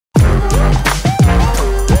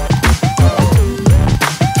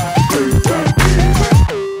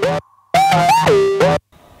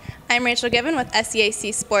I'm Rachel Given with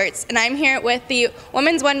SCAC Sports, and I'm here with the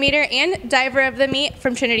women's 1 meter and diver of the meet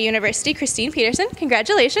from Trinity University, Christine Peterson.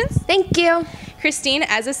 Congratulations. Thank you. Christine,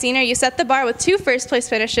 as a senior, you set the bar with 2 first-place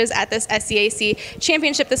finishes at this SCAC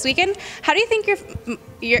championship this weekend. How do you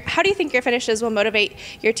think your finishes will motivate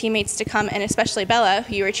your teammates to come, and especially Bella,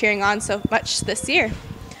 who you were cheering on so much this year?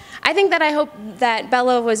 I hope that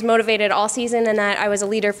Bella was motivated all season and that I was a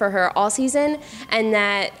leader for her all season, and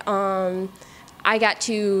that I got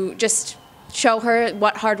to just show her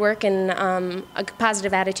what hard work and a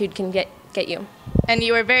positive attitude can get you. And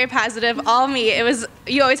you were very positive all meet.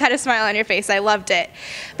 You always had a smile on your face. I loved it.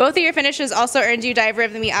 Both of your finishes also earned you Diver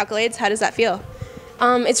of the Meet accolades. How does that feel?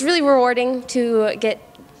 It's really rewarding to get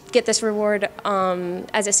this reward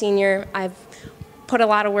as a senior. I've put a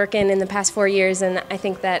lot of work in the past 4 years, and I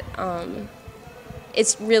think that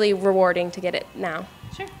it's really rewarding to get it now.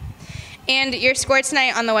 Sure. And your score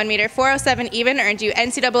tonight on the 1 meter, 4:07 even, earned you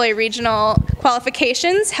NCAA regional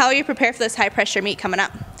qualifications. How will you prepare for this high-pressure meet coming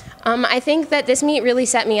up? I think that this meet really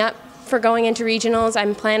set me up for going into regionals.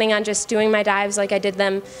 I'm planning on just doing my dives like I did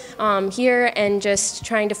them here, and just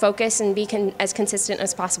trying to focus and be as consistent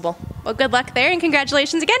as possible. Well, good luck there, and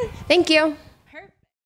congratulations again. Thank you.